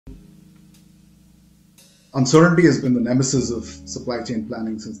Uncertainty has been the nemesis of supply chain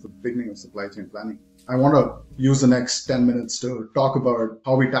planning since the beginning of supply chain planning. I want to use the next 10 minutes to talk about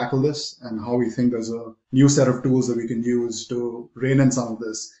how we tackle this and how we think there's a new set of tools that we can use to rein in some of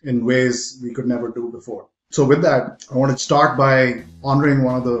this in ways we could never do before. So with that, I want to start by honoring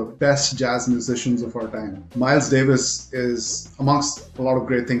one of the best jazz musicians of our time. Miles Davis is amongst a lot of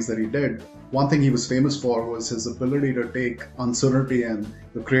great things that he did. One thing he was famous for was his ability to take uncertainty and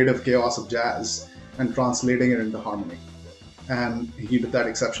the creative chaos of jazz and translating it into harmony. And he did that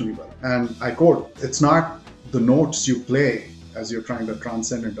exceptionally well. And I quote, "It's not the notes you play as you're trying to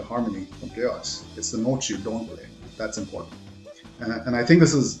transcend into harmony from chaos. It's the notes you don't play. That's important." And I think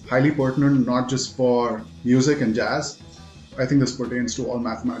this is highly pertinent, not just for music and jazz. I think this pertains to all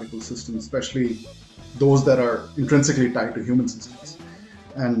mathematical systems, especially those that are intrinsically tied to human systems.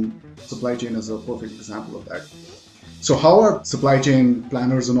 And supply chain is a perfect example of that. So how are supply chain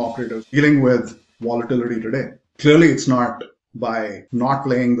planners and operators dealing with volatility today? Clearly, it's not by not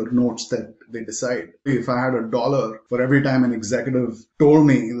playing the notes that they decide. If I had $1 for every time an executive told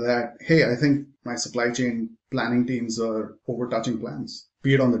me that, hey, I think my supply chain planning teams are overtouching plans,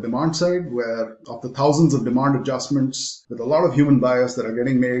 be it on the demand side, where of the thousands of demand adjustments with a lot of human bias that are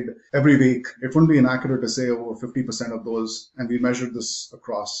getting made every week, it wouldn't be inaccurate to say over 50% of those, and we measured this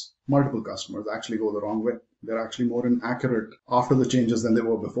across multiple customers, actually go the wrong way. They're actually more inaccurate after the changes than they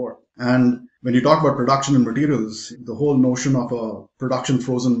were before. And when you talk about production and materials, the whole notion of a production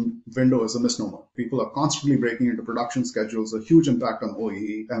frozen window is a misnomer. People are constantly breaking into production schedules, a huge impact on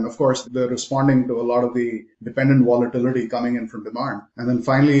OEE. And of course, they're responding to a lot of the dependent volatility coming in from demand. And then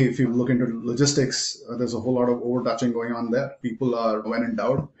finally, if you look into logistics, there's a whole lot of overtouching going on there. People are, when in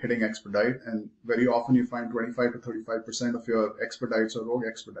doubt, hitting expedite. And very often you find 25 to 35% of your expedites are rogue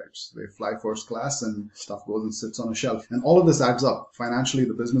expedites. They fly first class and stuff goes and sits on a shelf. And all of this adds up. Financially,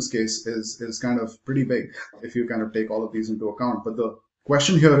 the business case is kind of pretty big if you kind of take all of these into account. But the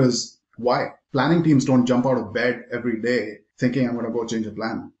question here is why? Planning teams don't jump out of bed every day thinking I'm going to go change a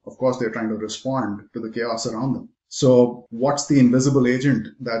plan. Of course, they're trying to respond to the chaos around them. So what's the invisible agent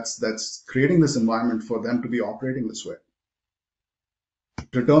that's creating this environment for them to be operating this way?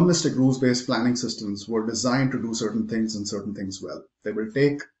 Deterministic rules-based planning systems were designed to do certain things and certain things well. They will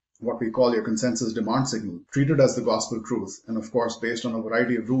take what we call your consensus demand signal, treated as the gospel truth, and of course based on a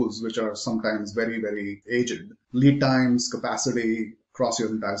variety of rules which are sometimes very, very aged. Lead times, capacity across your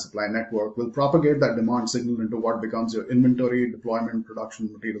entire supply network will propagate that demand signal into what becomes your inventory, deployment,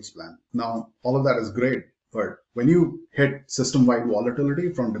 production, materials plan. Now, all of that is great, but when you hit system-wide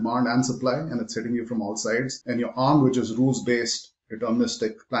volatility from demand and supply, and it's hitting you from all sides, and your arm, which is rules-based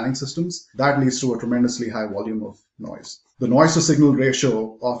deterministic planning systems, that leads to a tremendously high volume of noise. The noise to signal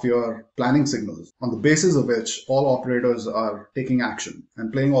ratio of your planning signals, on the basis of which all operators are taking action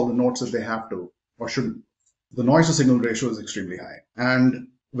and playing all the notes that they have to or shouldn't, the noise to signal ratio is extremely high. And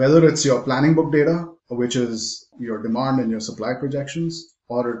whether it's your planning book data, which is your demand and your supply projections,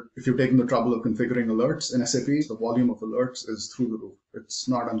 or if you're taking the trouble of configuring alerts in SAP, the volume of alerts is through the roof. It's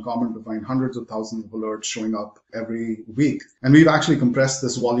not uncommon to find hundreds of thousands of alerts showing up every week. And we've actually compressed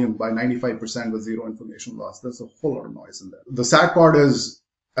this volume by 95% with zero information loss. There's a whole lot of noise in there. The sad part is,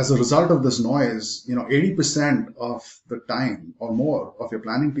 as a result of this noise, 80% of the time or more of your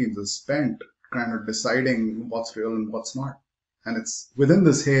planning teams is spent kind of deciding what's real and what's not. And it's within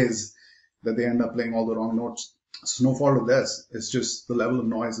this haze that they end up playing all the wrong notes. It's no fault of theirs. It's just the level of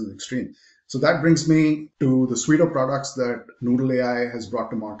noise is extreme. So that brings me to the suite of products that Noodle.ai has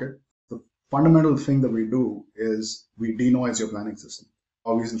brought to market. The fundamental thing that we do is we denoise your planning system.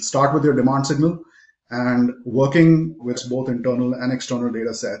 We start with your demand signal, and working with both internal and external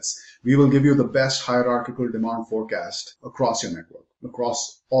data sets, we will give you the best hierarchical demand forecast across your network,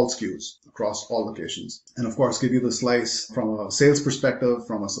 across all SKUs, across all locations. And of course, give you the slice from a sales perspective,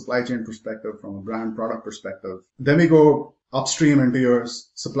 from a supply chain perspective, from a brand product perspective. Then we go upstream into your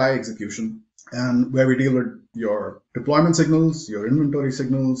supply execution, and where we deal with your deployment signals, your inventory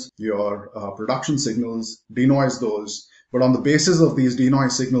signals, your production signals, denoise those. But on the basis of these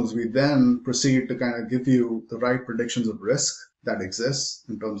denoise signals, we then proceed to kind of give you the right predictions of risk that exists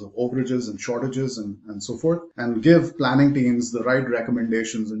in terms of overages and shortages and so forth, and give planning teams the right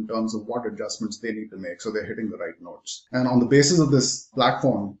recommendations in terms of what adjustments they need to make so they're hitting the right notes. And on the basis of this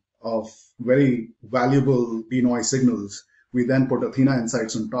platform of very valuable denoise signals, we then put Athena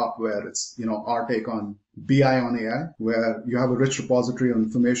Insights on top, where it's, our take on BI on AI, where you have a rich repository of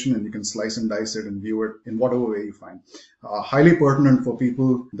information and you can slice and dice it and view it in whatever way you find. Highly pertinent for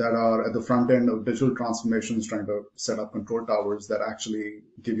people that are at the front end of digital transformations, trying to set up control towers that actually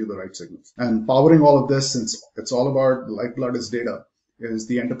give you the right signals. And powering all of this, since it's all about the lifeblood is data, is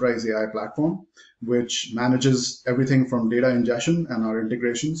the enterprise AI platform, which manages everything from data ingestion and our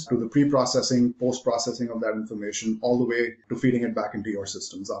integrations to the pre-processing, post-processing of that information, all the way to feeding it back into your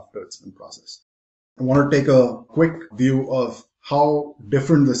systems after it's been processed. I want to take a quick view of how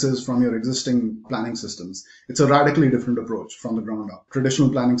different this is from your existing planning systems. It's a radically different approach from the ground up.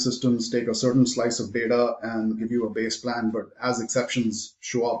 Traditional planning systems take a certain slice of data and give you a base plan, but as exceptions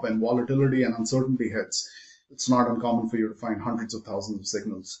show up and volatility and uncertainty hits, it's not uncommon for you to find hundreds of thousands of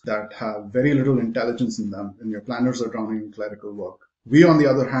signals that have very little intelligence in them, and your planners are drowning in clerical work. We, on the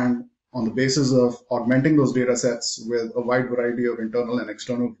other hand, on the basis of augmenting those data sets with a wide variety of internal and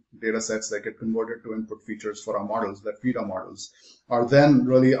external data sets that get converted to input features for our models that feed our models, are then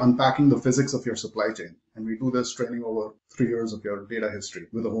really unpacking the physics of your supply chain. And we do this training over 3 years of your data history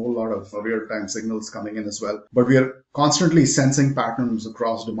with a whole lot of real-time signals coming in as well. But we are constantly sensing patterns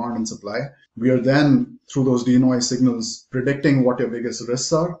across demand and supply. We are then, through those denoise signals, predicting what your biggest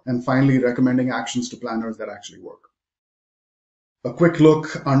risks are and finally recommending actions to planners that actually work. A quick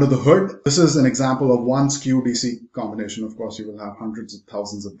look under the hood. This is an example of one skew DC combination. Of course, you will have hundreds of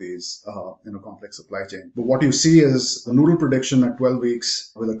thousands of these in a complex supply chain. But what you see is the Noodle prediction at 12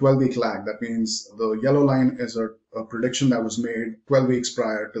 weeks with a 12-week lag. That means the yellow line is a prediction that was made 12 weeks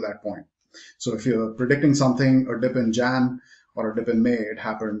prior to that point. So if you're predicting something, a dip in Jan or a dip in May, it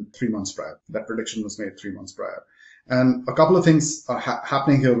happened 3 months prior. That prediction was made 3 months prior. And a couple of things are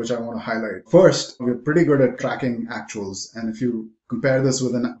happening here, which I want to highlight. First, we're pretty good at tracking actuals. And if you compare this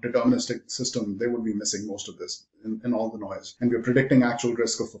with a deterministic system, they would be missing most of this in all the noise. And we're predicting actual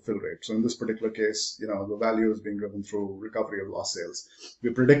risk of fulfill rate. So in this particular case, the value is being driven through recovery of lost sales.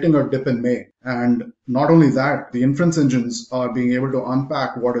 We're predicting a dip in May. And not only that, the inference engines are being able to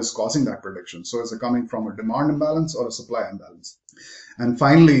unpack what is causing that prediction. So is it coming from a demand imbalance or a supply imbalance? And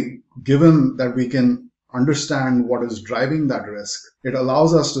finally, given that we can understand what is driving that risk, it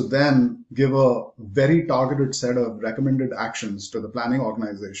allows us to then give a very targeted set of recommended actions to the planning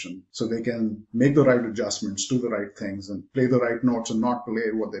organization so they can make the right adjustments, do the right things, and play the right notes and not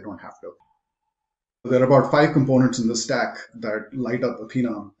play what they don't have to. There are about 5 components in the stack that light up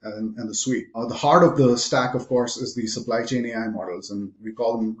Athena and the suite. The heart of the stack, of course, is the supply chain AI models, and we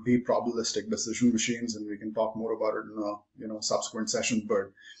call them deep probabilistic decision machines, and we can talk more about it in a subsequent session.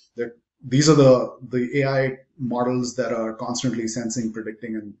 But these are the AI models that are constantly sensing,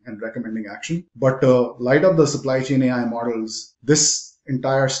 predicting, and recommending action. But to light up the supply chain AI models, this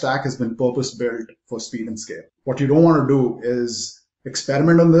entire stack has been purpose-built for speed and scale. What you don't want to do is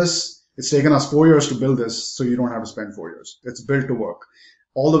experiment on this. It's taken us 4 years to build this, so you don't have to spend 4 years. It's built to work.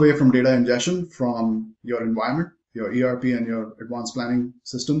 All the way from data ingestion from your environment, your ERP and your advanced planning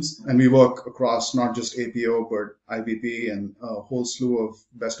systems. And we work across not just APO, but IBP and a whole slew of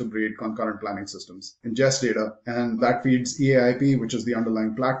best-of-breed concurrent planning systems. Ingest data, and that feeds EAIP, which is the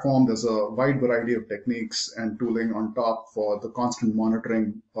underlying platform. There's a wide variety of techniques and tooling on top for the constant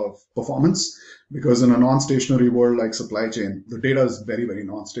monitoring of performance. Because in a non-stationary world like supply chain, the data is very, very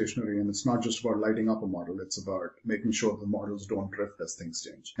non-stationary, and it's not just about lighting up a model. It's about making sure the models don't drift as things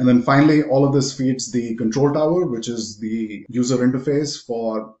change. And then finally, all of this feeds the control tower, which is the user interface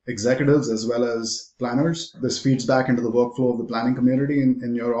for executives as well as planners. This feeds back into the workflow of the planning community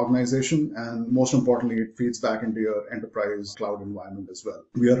in your organization. And most importantly, it feeds back into your enterprise cloud environment as well.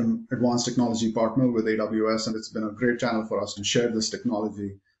 We are an advanced technology partner with AWS, and it's been a great channel for us to share this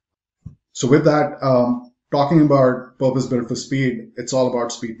technology. So with that, talking about purpose-built for speed, it's all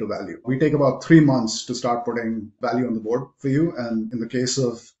about speed to value. We take about 3 months to start putting value on the board for you. And in the case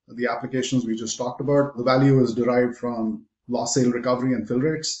of the applications we just talked about, the value is derived from lost sale recovery and fill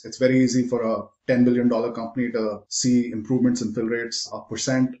rates. It's very easy for a $10 billion company to see improvements in fill rates,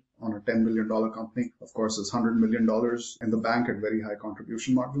 1% on a $10 billion company. Of course, it's $100 million in the bank at very high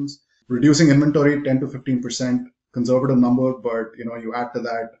contribution margins. Reducing inventory 10 to 15%. Conservative number, but you add to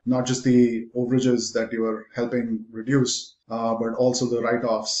that not just the overages that you are helping reduce, but also the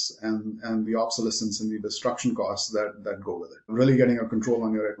write-offs and the obsolescence and the destruction costs that go with it. Really getting a control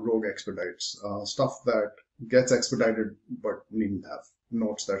on your rogue expedites, stuff that gets expedited but needn't have,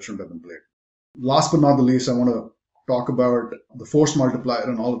 notes that shouldn't have been played. Last but not the least, I want to talk about the force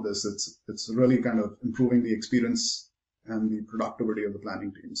multiplier in all of this. It's really kind of improving the experience and the productivity of the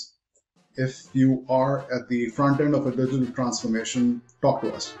planning teams. If you are at the front end of a digital transformation, talk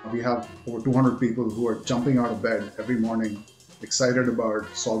to us. We have over 200 people who are jumping out of bed every morning, excited about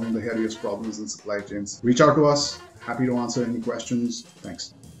solving the hairiest problems in supply chains. Reach out to us. Happy to answer any questions.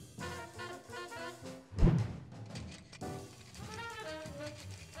 Thanks.